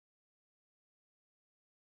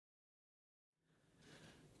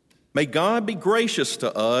May God be gracious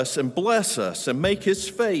to us and bless us and make his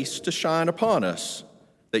face to shine upon us,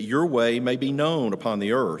 that your way may be known upon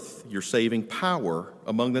the earth, your saving power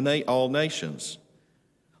among all nations.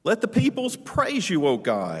 Let the peoples praise you, O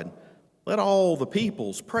God. Let all the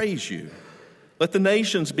peoples praise you. Let the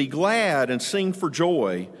nations be glad and sing for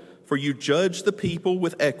joy, for you judge the people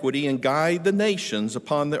with equity and guide the nations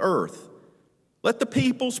upon the earth. Let the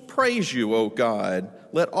peoples praise you, O God.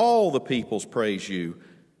 Let all the peoples praise you.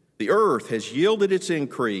 The earth has yielded its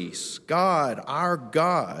increase. God, our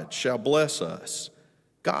God, shall bless us.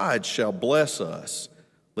 God shall bless us.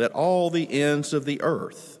 Let all the ends of the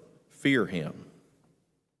earth fear him.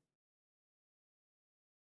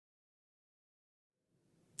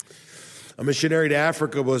 A missionary to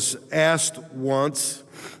Africa was asked once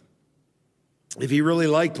if he really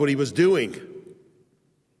liked what he was doing.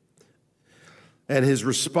 And his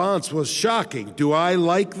response was shocking. Do I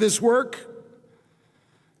like this work?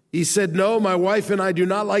 He said, no, my wife and I do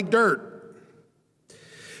not like dirt.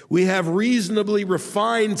 We have reasonably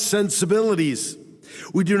refined sensibilities.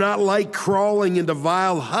 We do not like crawling into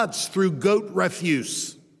vile huts through goat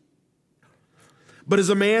refuse. But is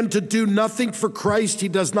a man to do nothing for Christ he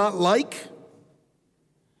does not like?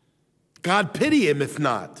 God pity him if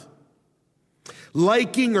not.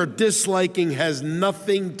 Liking or disliking has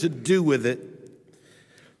nothing to do with it.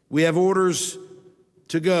 We have orders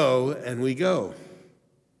to go, and we go.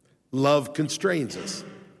 Love constrains us.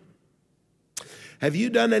 Have you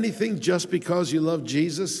done anything just because you love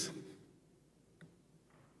Jesus?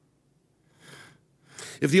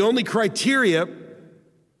 If the only criteria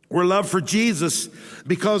were love for Jesus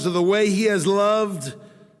because of the way he has loved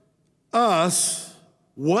us,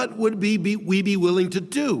 what would we be willing to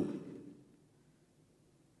do?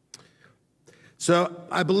 So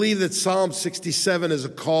I believe that Psalm 67 is a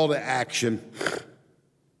call to action.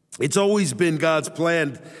 It's always been God's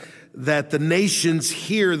plan that the nations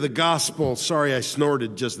hear the gospel. Sorry, I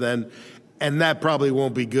snorted just then, and that probably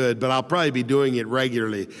won't be good, but I'll probably be doing it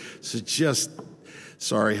regularly. So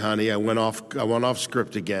sorry, honey, I went off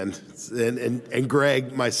script again. And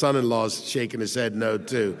Greg, my son-in-law, is shaking his head no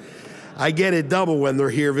too. I get it double when they're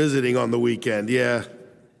here visiting on the weekend, yeah.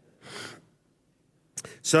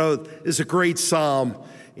 So it's a great psalm,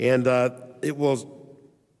 and it will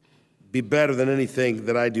be better than anything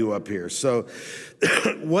that I do up here. So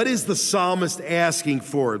what is the psalmist asking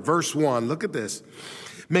for? Verse 1, look at this.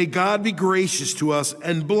 May God be gracious to us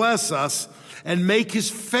and bless us and make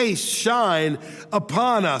his face shine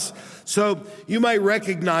upon us. So you might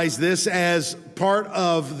recognize this as part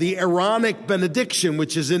of the Aaronic benediction,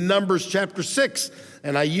 which is in Numbers chapter 6.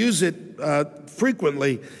 And I use it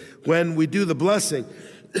frequently when we do the blessing.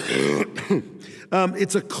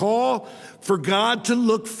 It's a call for God to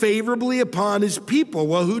look favorably upon his people.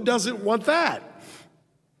 Well, who doesn't want that?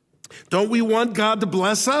 Don't we want God to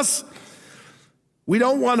bless us? We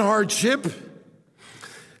don't want hardship.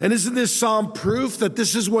 And isn't this psalm proof that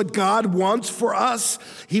this is what God wants for us?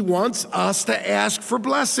 He wants us to ask for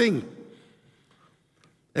blessing.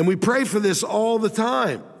 And we pray for this all the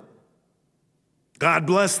time. God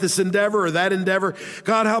bless this endeavor or that endeavor.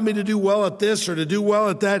 God help me to do well at this or to do well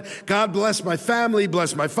at that. God bless my family,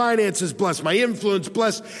 bless my finances, bless my influence,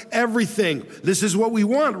 bless everything. This is what we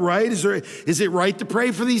want, right? Is it right to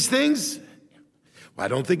pray for these things? Well, I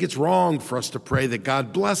don't think it's wrong for us to pray that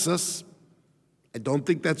God bless us. I don't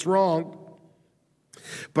think that's wrong.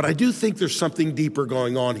 But I do think there's something deeper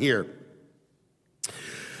going on here.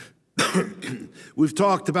 We've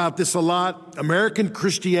talked about this a lot. American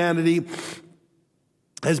Christianity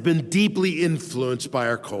has been deeply influenced by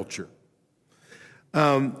our culture,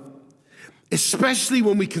 especially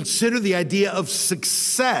when we consider the idea of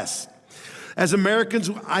success. As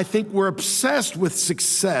Americans, I think we're obsessed with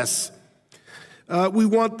success. We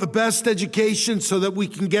want the best education so that we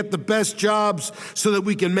can get the best jobs, so that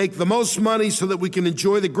we can make the most money, so that we can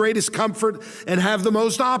enjoy the greatest comfort and have the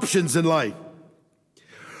most options in life.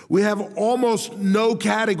 We have almost no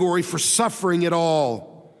category for suffering at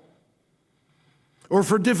all or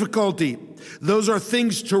for difficulty. Those are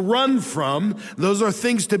things to run from. Those are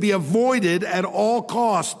things to be avoided at all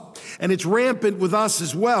costs. And it's rampant with us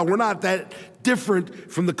as well. We're not that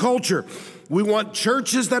different from the culture. We want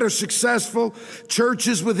churches that are successful,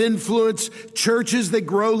 churches with influence, churches that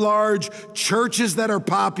grow large, churches that are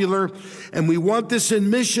popular. And we want this in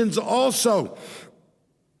missions also.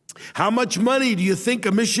 How much money do you think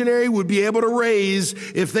a missionary would be able to raise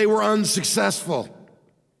if they were unsuccessful?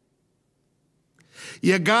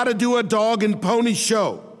 You got to do a dog and pony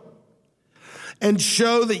show and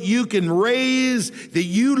show that you can raise, that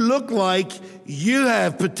you look like you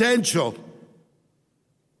have potential.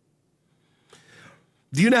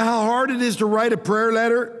 Do you know how hard it is to write a prayer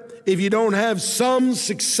letter if you don't have some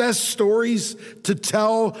success stories to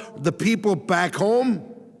tell the people back home?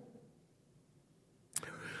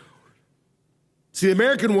 See, the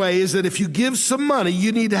American way is that if you give some money,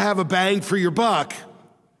 you need to have a bang for your buck.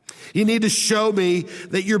 You need to show me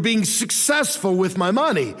that you're being successful with my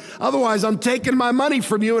money. Otherwise, I'm taking my money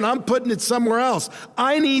from you and I'm putting it somewhere else.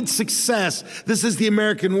 I need success. This is the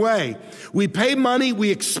American way. We pay money, we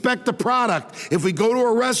expect a product. If we go to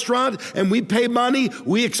a restaurant and we pay money,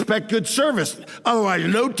 we expect good service. Otherwise,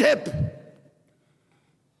 no tip.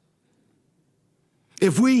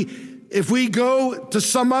 If we go to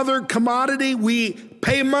some other commodity, we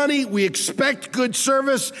pay money, we expect good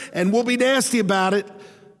service, and we'll be nasty about it.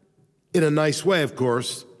 In a nice way, of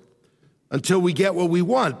course, until we get what we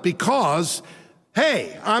want. Because,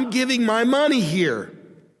 hey, I'm giving my money here.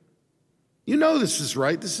 You know this is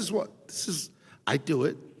right. I do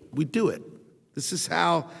it. We do it. This is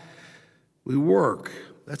how we work.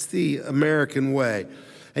 That's the American way.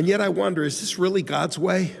 And yet I wonder, is this really God's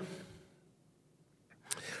way?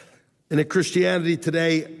 In a Christianity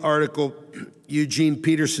Today article, Eugene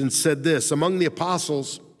Peterson said this: among the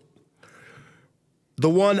apostles, the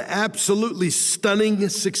one absolutely stunning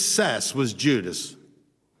success was Judas.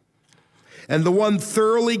 And the one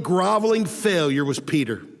thoroughly groveling failure was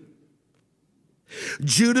Peter.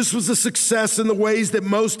 Judas was a success in the ways that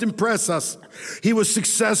most impress us. He was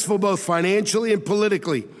successful both financially and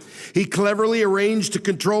politically. He cleverly arranged to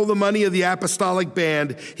control the money of the apostolic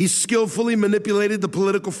band. He skillfully manipulated the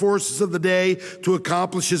political forces of the day to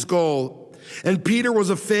accomplish his goal. And Peter was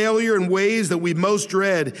a failure in ways that we most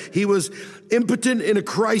dread. He was impotent in a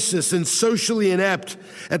crisis and socially inept.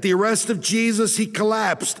 At the arrest of Jesus, he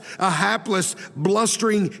collapsed, a hapless,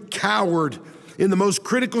 blustering coward. In the most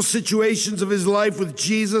critical situations of his life with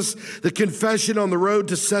Jesus, the confession on the road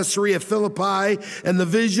to Caesarea Philippi and the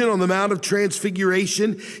vision on the Mount of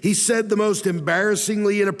Transfiguration, he said the most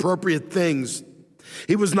embarrassingly inappropriate things.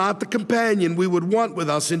 He was not the companion we would want with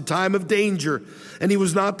us in time of danger, and he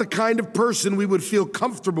was not the kind of person we would feel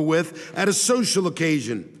comfortable with at a social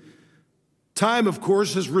occasion. Time, of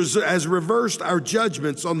course, has reversed our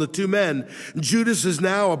judgments on the two men. Judas is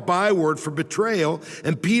now a byword for betrayal,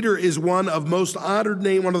 and Peter is one of the most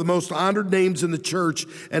honored names in the church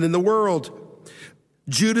and in the world.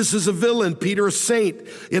 Judas is a villain, Peter a saint,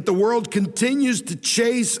 yet the world continues to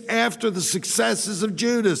chase after the successes of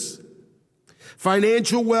Judas.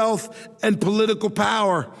 Financial wealth and political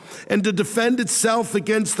power, and to defend itself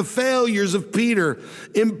against the failures of Peter,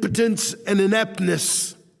 impotence and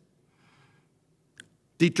ineptness.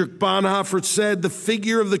 Dietrich Bonhoeffer said, the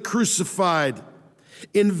figure of the crucified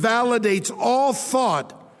invalidates all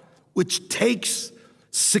thought which takes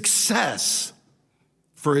success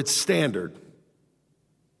for its standard.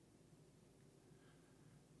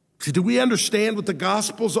 So do we understand what the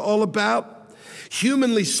gospel's all about?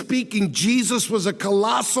 Humanly speaking, Jesus was a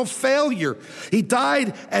colossal failure. He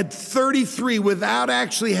died at 33 without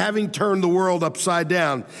actually having turned the world upside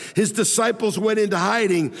down. His disciples went into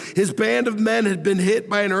hiding. His band of men had been hit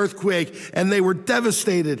by an earthquake, and they were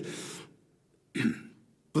devastated.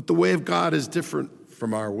 But the way of God is different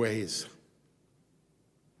from our ways.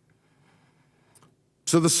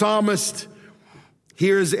 So the psalmist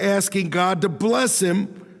here is asking God to bless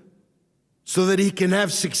him so that he can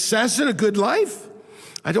have success in a good life?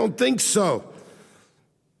 I don't think so.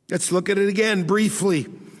 Let's look at it again briefly.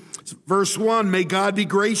 Verse 1, may God be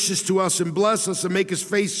gracious to us and bless us and make his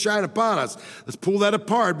face shine upon us. Let's pull that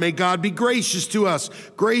apart. May God be gracious to us.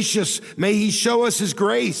 Gracious, may he show us his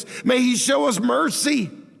grace. May he show us mercy.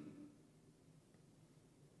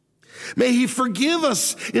 May he forgive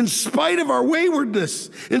us in spite of our waywardness,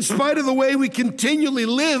 in spite of the way we continually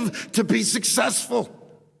live to be successful.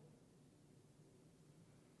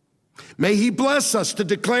 May he bless us to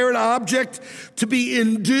declare an object to be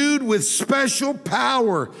endued with special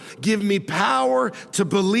power. Give me power to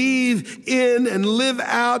believe in and live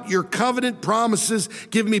out your covenant promises.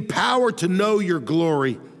 Give me power to know your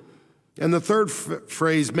glory. And the third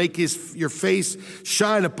phrase, make your face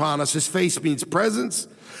shine upon us. His face means presence.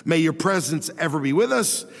 May your presence ever be with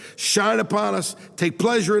us, shine upon us, take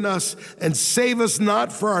pleasure in us, and save us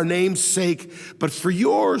not for our name's sake, but for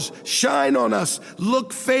yours. Shine on us,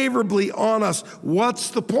 look favorably on us. What's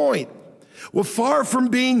the point? Well, far from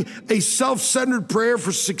being a self-centered prayer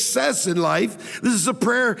for success in life, this is a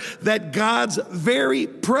prayer that God's very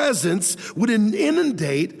presence would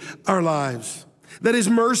inundate our lives, that his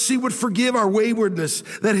mercy would forgive our waywardness,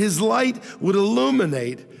 that his light would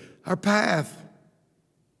illuminate our path.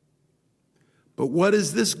 But what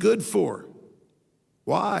is this good for?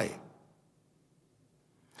 Why?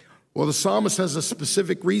 Well, the psalmist has a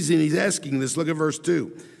specific reason he's asking this. Look at verse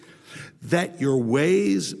 2. That your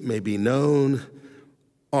ways may be known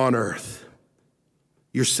on earth,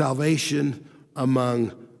 your salvation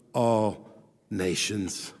among all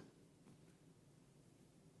nations.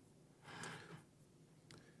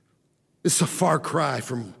 It's a far cry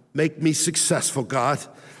from make me successful, God.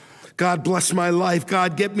 God, bless my life.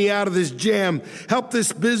 God, get me out of this jam. Help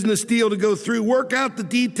this business deal to go through. Work out the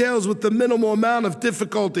details with the minimal amount of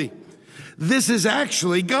difficulty. This is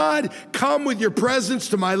actually, God, come with your presence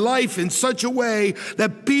to my life in such a way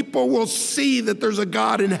that people will see that there's a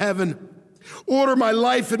God in heaven. Order my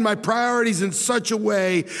life and my priorities in such a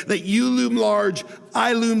way that you loom large,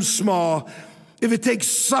 I loom small. If it takes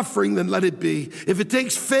suffering, then let it be. If it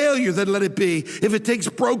takes failure, then let it be. If it takes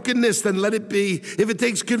brokenness, then let it be. If it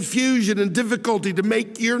takes confusion and difficulty to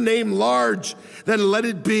make your name large, then let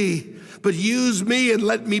it be. But use me and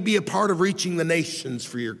let me be a part of reaching the nations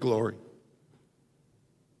for your glory.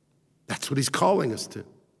 That's what he's calling us to.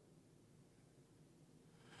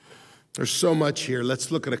 There's so much here.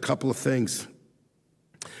 Let's look at a couple of things.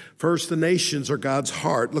 First, the nations are God's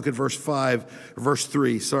heart. Look at verse 3.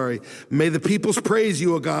 May the peoples praise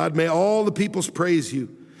you, O God. May all the peoples praise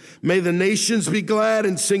you. May the nations be glad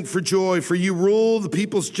and sing for joy, for you rule the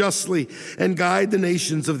peoples justly and guide the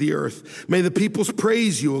nations of the earth. May the peoples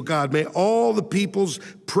praise you, O God. May all the peoples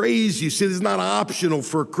praise you. See, this is not optional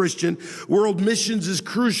for a Christian. World missions is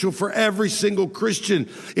crucial for every single Christian.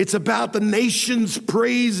 It's about the nations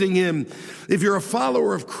praising him. If you're a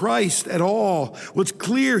follower of Christ at all, what's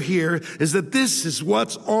clear here is that this is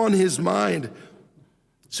what's on his mind.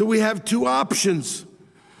 So we have two options.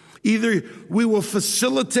 Either we will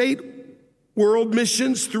facilitate world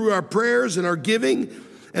missions through our prayers and our giving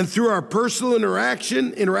and through our personal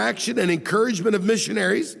interaction and encouragement of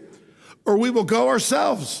missionaries, or we will go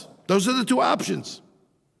ourselves. Those are the two options.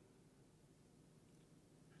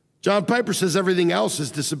 John Piper says everything else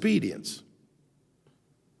is disobedience.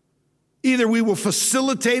 Either we will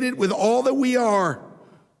facilitate it with all that we are,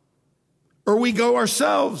 or we go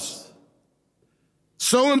ourselves.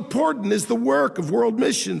 So important is the work of world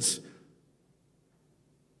missions.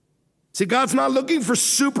 See, God's not looking for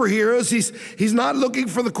superheroes. He's not looking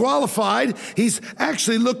for the qualified. He's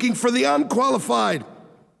actually looking for the unqualified.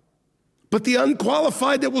 But the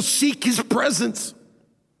unqualified that will seek his presence,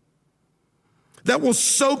 that will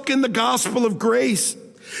soak in the gospel of grace,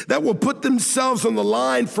 that will put themselves on the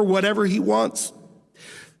line for whatever he wants.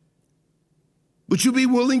 Would you be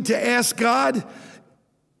willing to ask God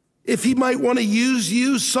if he might want to use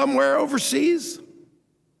you somewhere overseas?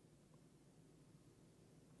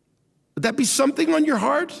 Would that be something on your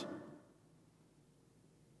heart?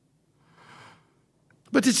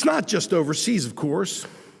 But it's not just overseas, of course.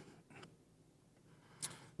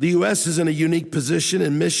 The U.S. is in a unique position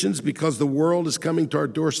in missions because the world is coming to our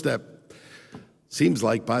doorstep. Seems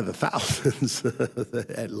like by the thousands,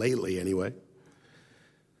 lately anyway.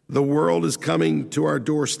 The world is coming to our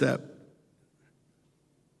doorstep.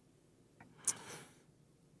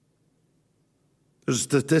 There's a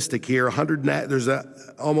statistic here, there's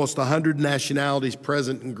almost 100 nationalities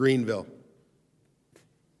present in Greenville.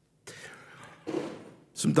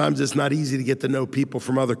 Sometimes it's not easy to get to know people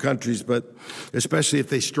from other countries, but especially if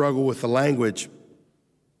they struggle with the language.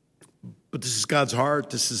 But this is God's heart.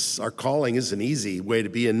 This is our calling. It's an easy way to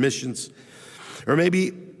be in missions. Or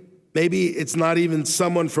maybe it's not even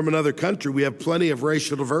someone from another country. We have plenty of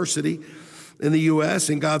racial diversity in the U.S.,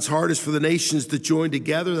 and God's heart is for the nations to join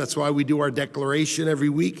together. That's why we do our declaration every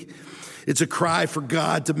week. It's a cry for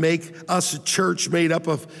God to make us a church made up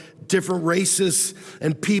of different races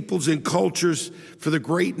and peoples and cultures for the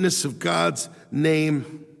greatness of God's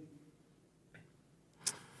name.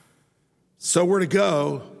 So we're to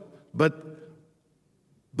go, but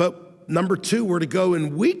number two, we're to go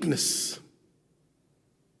in weakness,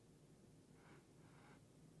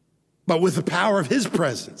 but with the power of his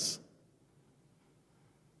presence.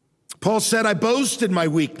 Paul said, I boast in my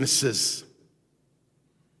weaknesses.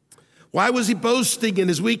 Why was he boasting in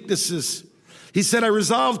his weaknesses? He said, I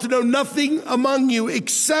resolved to know nothing among you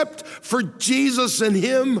except for Jesus and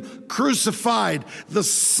him crucified. The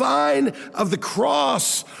sign of the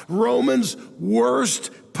cross, Romans' worst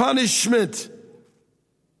punishment.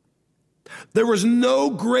 There was no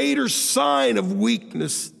greater sign of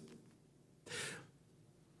weakness.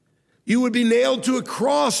 You would be nailed to a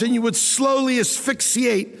cross and you would slowly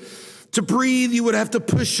asphyxiate. To breathe, you would have to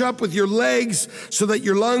push up with your legs so that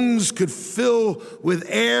your lungs could fill with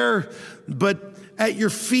air. But at your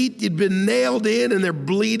feet, you'd been nailed in and they're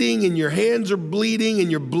bleeding and your hands are bleeding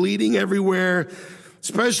and you're bleeding everywhere,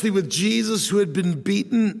 especially with Jesus who had been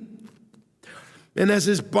beaten. And as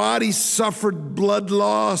his body suffered blood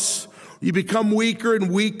loss, you become weaker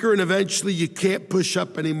and weaker, and eventually you can't push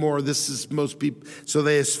up anymore. This is most people, so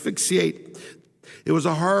they asphyxiate. It was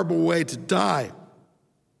a horrible way to die.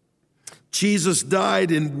 Jesus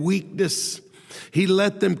died in weakness. He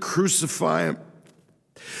let them crucify him.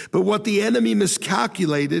 But what the enemy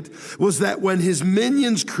miscalculated was that when his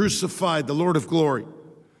minions crucified the Lord of glory,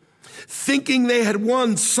 thinking they had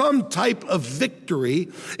won some type of victory,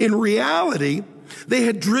 in reality, they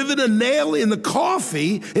had driven a nail in the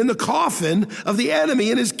coffin of the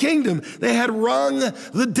enemy in his kingdom. They had rung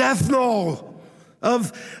the death knell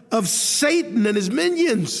of Satan and his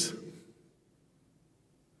minions.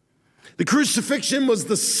 The crucifixion was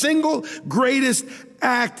the single greatest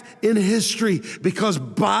act in history because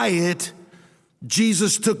by it,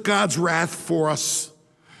 Jesus took God's wrath for us.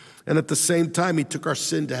 And at the same time, he took our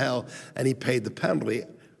sin to hell and he paid the penalty.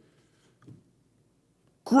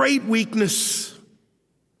 Great weakness,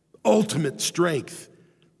 ultimate strength.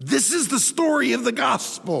 This is the story of the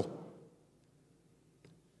gospel.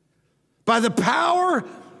 By the power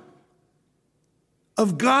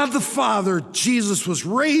of God the Father, Jesus was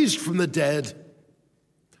raised from the dead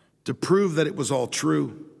to prove that it was all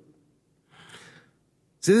true.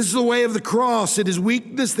 See, this is the way of the cross. It is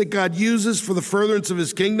weakness that God uses for the furtherance of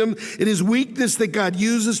his kingdom. It is weakness that God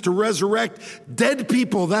uses to resurrect dead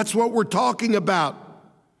people. That's what we're talking about.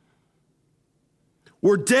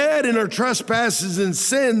 We're dead in our trespasses and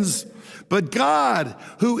sins, but God,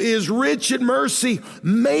 who is rich in mercy,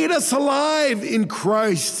 made us alive in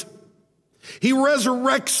Christ. He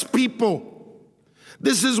resurrects people.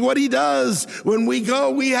 This is what he does. When we go,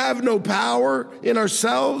 we have no power in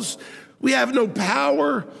ourselves. We have no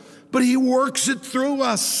power, but he works it through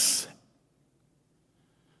us.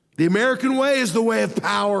 The American way is the way of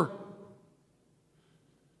power.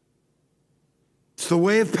 It's the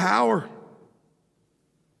way of power.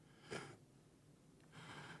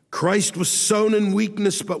 Christ was sown in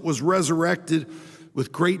weakness, but was resurrected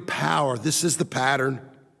with great power. This is the pattern.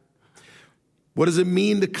 What does it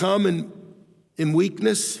mean to come in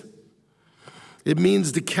weakness? It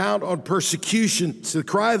means to count on persecution. So the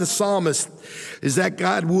cry of the psalmist is that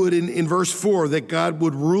God would, in verse 4, that God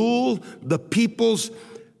would rule the peoples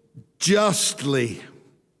justly.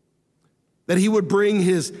 That he would bring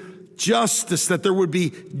his justice, that there would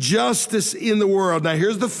be justice in the world. Now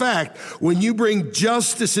here's the fact. When you bring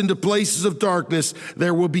justice into places of darkness,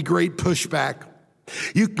 there will be great pushback.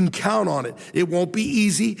 You can count on it. It won't be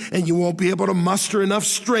easy, and you won't be able to muster enough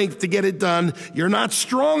strength to get it done. You're not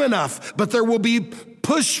strong enough, but there will be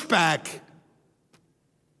pushback.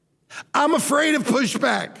 I'm afraid of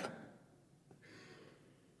pushback.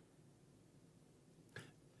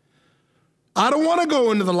 I don't want to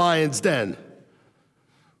go into the lion's den.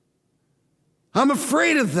 I'm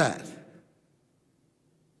afraid of that.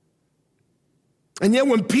 And yet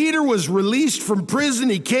when Peter was released from prison,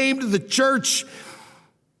 he came to the church.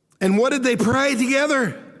 And what did they pray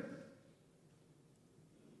together?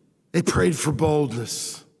 They prayed for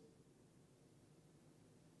boldness.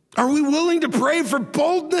 Are we willing to pray for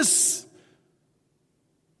boldness?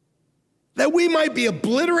 That we might be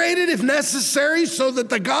obliterated if necessary so that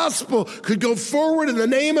the gospel could go forward and the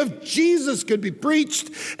name of Jesus could be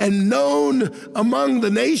preached and known among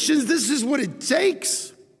the nations. This is what it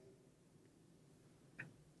takes.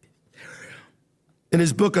 In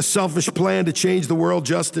his book, A Selfish Plan to Change the World,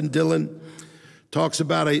 Justin Dillon talks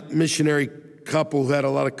about a missionary couple who had a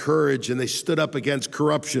lot of courage and they stood up against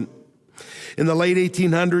corruption. In the late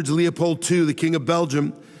 1800s, Leopold II, the King of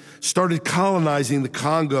Belgium, started colonizing the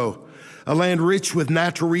Congo, a land rich with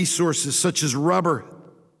natural resources such as rubber.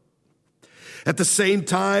 At the same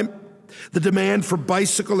time, the demand for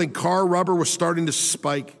bicycle and car rubber was starting to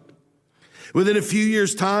spike. Within a few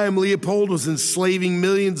years' time, Leopold was enslaving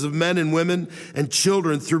millions of men and women and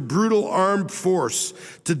children through brutal armed force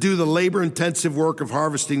to do the labor-intensive work of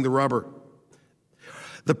harvesting the rubber.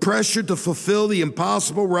 The pressure to fulfill the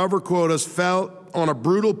impossible rubber quotas fell on a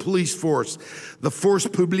brutal police force, the Force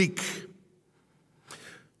Publique.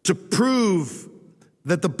 To prove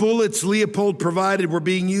that the bullets Leopold provided were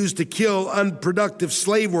being used to kill unproductive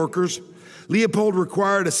slave workers, Leopold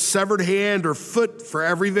required a severed hand or foot for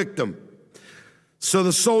every victim. So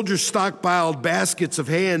the soldiers stockpiled baskets of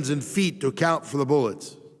hands and feet to account for the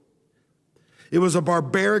bullets. It was a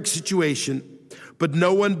barbaric situation, but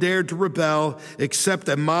no one dared to rebel except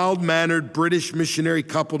a mild-mannered British missionary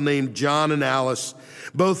couple named John and Alice.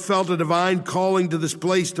 Both felt a divine calling to this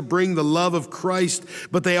place to bring the love of Christ,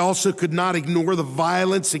 but they also could not ignore the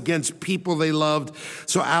violence against people they loved.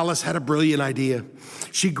 So Alice had a brilliant idea.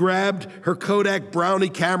 She grabbed her Kodak Brownie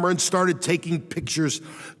camera and started taking pictures.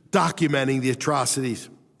 documenting the atrocities.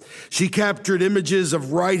 She captured images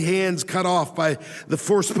of right hands cut off by the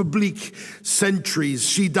force publique sentries.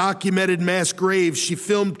 She documented mass graves. She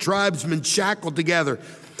filmed tribesmen shackled together.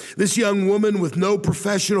 This young woman with no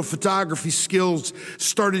professional photography skills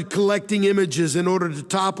started collecting images in order to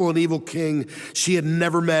topple an evil king she had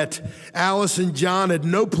never met. Alice and John had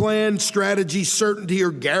no plan, strategy, certainty,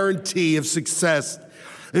 or guarantee of success.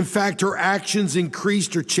 In fact, her actions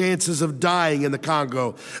increased her chances of dying in the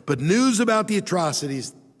Congo. But news about the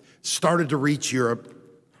atrocities started to reach Europe.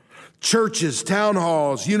 Churches, town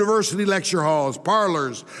halls, university lecture halls,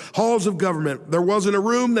 parlors, halls of government. There wasn't a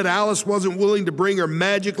room that Alice wasn't willing to bring her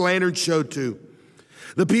magic lantern show to.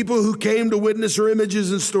 The people who came to witness her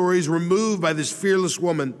images and stories were moved by this fearless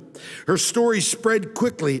woman. Her story spread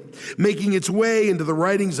quickly, making its way into the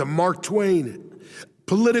writings of Mark Twain.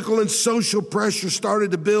 Political and social pressure started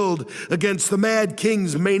to build against the mad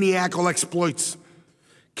king's maniacal exploits.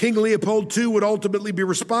 King Leopold II would ultimately be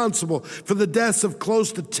responsible for the deaths of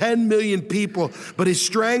close to 10 million people, but his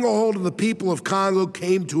stranglehold of the people of Congo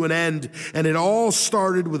came to an end, and it all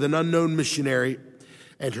started with an unknown missionary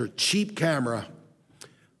and her cheap camera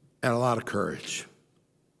and a lot of courage.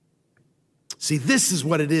 See, this is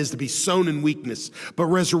what it is to be sown in weakness, but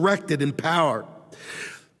resurrected in power.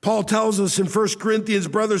 Paul tells us in 1 Corinthians,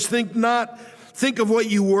 brothers, think of what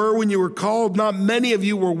you were when you were called. Not many of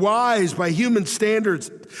you were wise by human standards.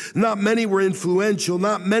 Not many were influential.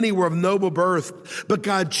 Not many were of noble birth. But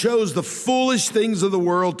God chose the foolish things of the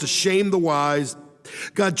world to shame the wise.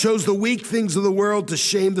 God chose the weak things of the world to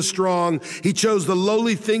shame the strong. He chose the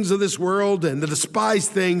lowly things of this world and the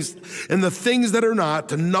despised things and the things that are not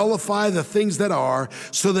to nullify the things that are,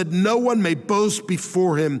 so that no one may boast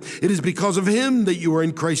before him. It is because of him that you are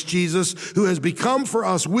in Christ Jesus, who has become for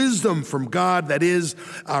us wisdom from God, that is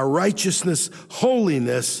our righteousness,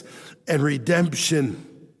 holiness, and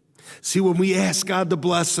redemption. See, when we ask God to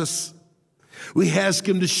bless us, we ask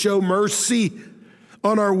him to show mercy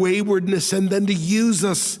on our waywardness, and then to use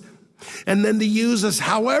us,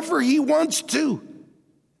 however he wants to.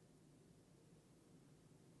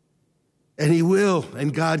 And he will,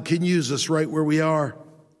 and God can use us right where we are.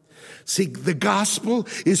 See, the gospel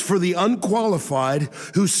is for the unqualified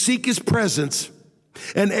who seek his presence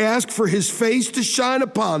and ask for his face to shine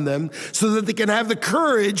upon them so that they can have the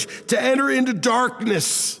courage to enter into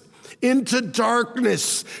darkness,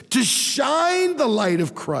 to shine the light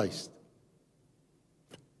of Christ.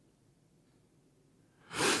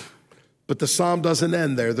 But the psalm doesn't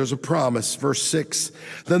end there. There's a promise. Verse 6,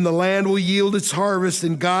 then the land will yield its harvest,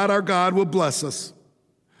 and God, our God, will bless us.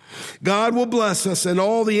 God will bless us, and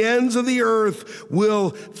all the ends of the earth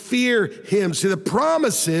will fear him. See, the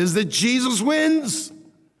promise is that Jesus wins.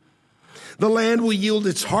 The land will yield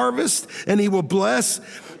its harvest, and he will bless,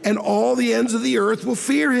 and all the ends of the earth will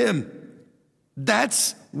fear him.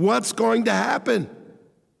 That's what's going to happen.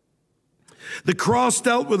 The cross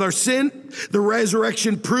dealt with our sin, the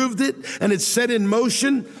resurrection proved it, and it set in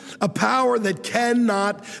motion a power that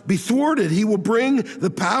cannot be thwarted. He will bring the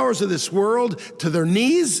powers of this world to their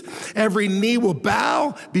knees. Every knee will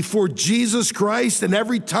bow before Jesus Christ, and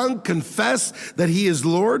every tongue confess that he is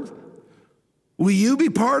Lord. Will you be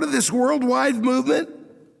part of this worldwide movement?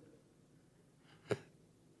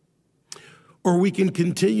 Or we can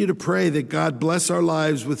continue to pray that God bless our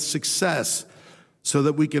lives with success, so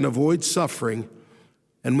that we can avoid suffering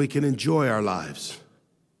and we can enjoy our lives.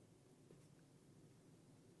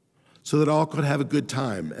 So that all could have a good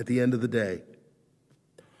time at the end of the day.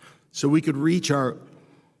 So we could reach our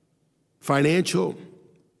financial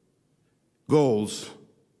goals,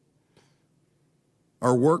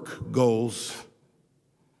 our work goals,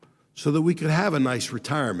 so that we could have a nice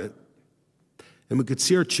retirement. And we could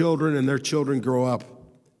see our children and their children grow up.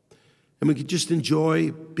 And we could just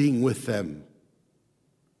enjoy being with them.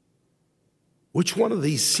 Which one of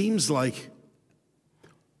these seems like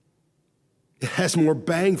it has more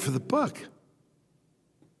bang for the buck?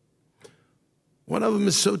 One of them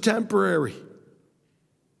is so temporary.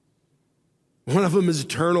 One of them is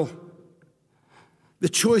eternal. The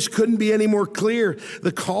choice couldn't be any more clear.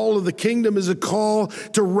 The call of the kingdom is a call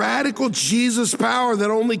to radical Jesus power that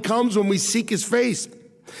only comes when we seek his face,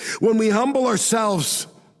 when we humble ourselves,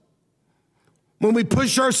 when we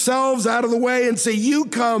push ourselves out of the way and say, you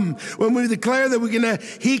come, when we declare that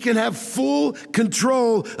he can have full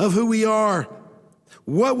control of who we are,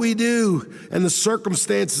 what we do, and the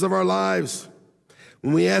circumstances of our lives.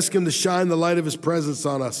 When we ask him to shine the light of his presence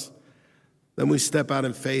on us, then we step out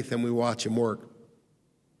in faith and we watch him work.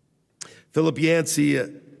 Philip Yancey, a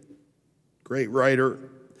great writer,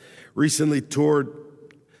 recently toured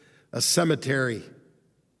a cemetery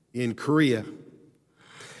in Korea.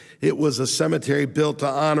 It was a cemetery built to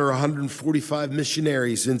honor 145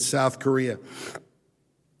 missionaries in South Korea.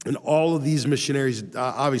 And all of these missionaries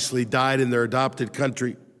obviously died in their adopted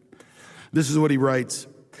country. This is what he writes.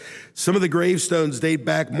 Some of the gravestones date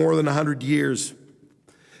back more than 100 years.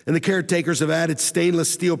 And the caretakers have added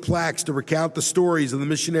stainless steel plaques to recount the stories of the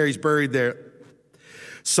missionaries buried there.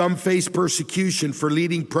 Some face persecution for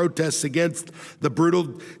leading protests against the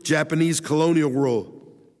brutal Japanese colonial rule.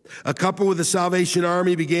 A couple with the Salvation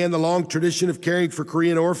Army began the long tradition of caring for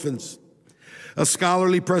Korean orphans. A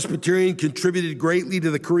scholarly Presbyterian contributed greatly to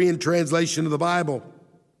the Korean translation of the Bible.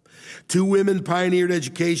 2 women pioneered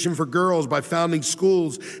education for girls by founding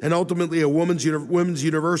schools and ultimately a women's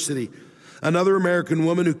university. Another American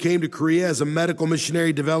woman who came to Korea as a medical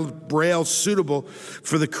missionary developed Braille suitable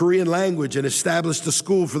for the Korean language and established a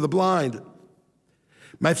school for the blind.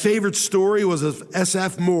 My favorite story was of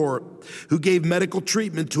S.F. Moore, who gave medical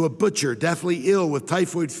treatment to a butcher deathly ill with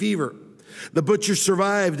typhoid fever. The butcher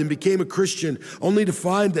survived and became a Christian, only to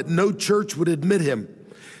find that no church would admit him.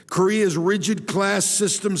 Korea's rigid class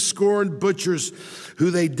system scorned butchers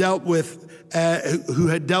who had dealt with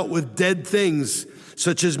dead things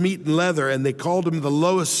such as meat and leather, and they called him the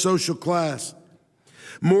lowest social class.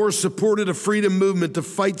 Moore supported a freedom movement to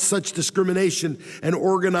fight such discrimination and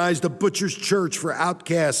organized a butcher's church for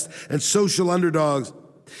outcasts and social underdogs.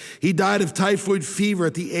 He died of typhoid fever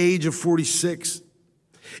at the age of 46.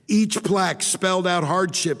 Each plaque spelled out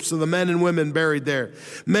hardships of the men and women buried there.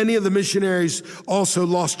 Many of the missionaries also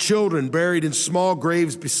lost children buried in small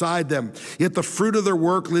graves beside them. Yet the fruit of their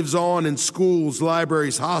work lives on in schools,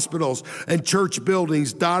 libraries, hospitals, and church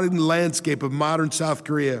buildings dotting the landscape of modern South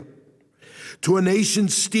Korea. To a nation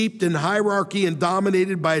steeped in hierarchy and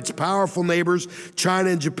dominated by its powerful neighbors, China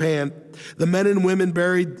and Japan, the men and women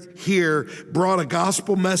buried here brought a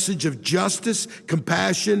gospel message of justice,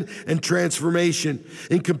 compassion, and transformation.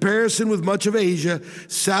 In comparison with much of Asia,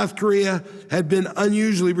 South Korea had been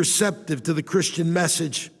unusually receptive to the Christian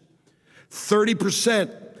message.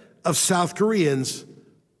 30% of South Koreans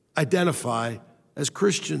identify as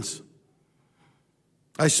Christians.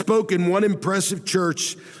 I spoke in one impressive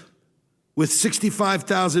church with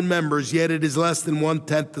 65,000 members, yet it is less than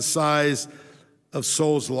 1/10 the size of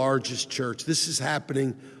Seoul's largest church. This is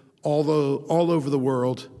happening all over the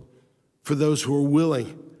world for those who are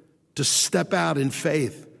willing to step out in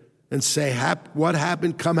faith and say, what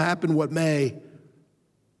happened, come happen what may.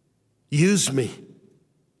 Use me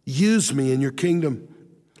in your kingdom.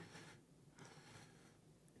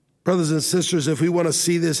 Brothers and sisters, if we want to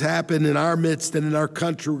see this happen in our midst and in our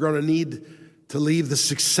country, we're going to need to leave the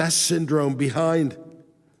success syndrome behind.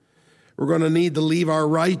 We're going to need to leave our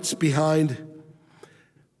rights behind.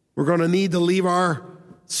 We're going to need to leave our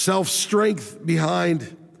self-strength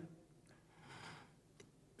behind,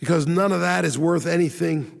 because none of that is worth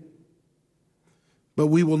anything. But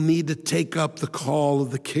we will need to take up the call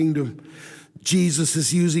of the kingdom. Jesus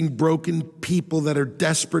is using broken people that are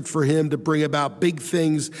desperate for him to bring about big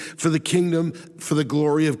things for the kingdom, for the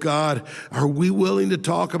glory of God. Are we willing to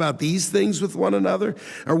talk about these things with one another?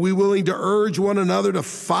 Are we willing to urge one another to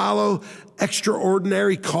follow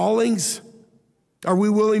extraordinary callings? Are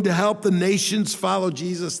we willing to help the nations follow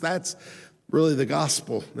Jesus? That's really the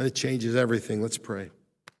gospel, and it changes everything. Let's pray.